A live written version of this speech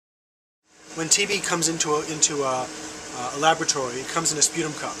When TB comes into a laboratory, it comes in a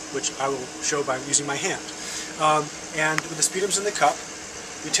sputum cup, which I will show by using my hand. And when the sputum's in the cup,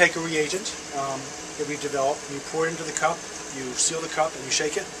 you take a reagent that we've developed, and you pour it into the cup, you seal the cup, and you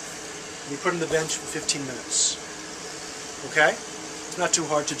shake it, and you put it on the bench for 15 minutes. Okay? It's not too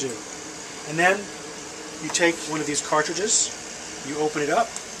hard to do. And then you take one of these cartridges, you open it up,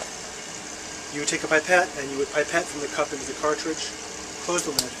 you would take a pipette, and you would pipette from the cup into the cartridge, close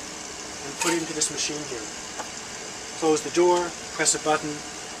the lid, and put it into this machine here. Close the door, press a button,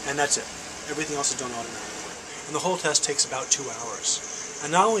 and that's it. Everything else is done automatically. And the whole test takes about 2 hours.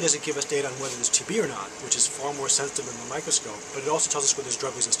 And not only does it give us data on whether there's TB or not, which is far more sensitive than the microscope, but it also tells us whether there's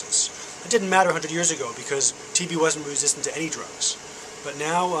drug resistance. It didn't matter 100 years ago because TB wasn't resistant to any drugs. But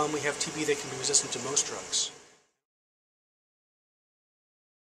now we have TB that can be resistant to most drugs.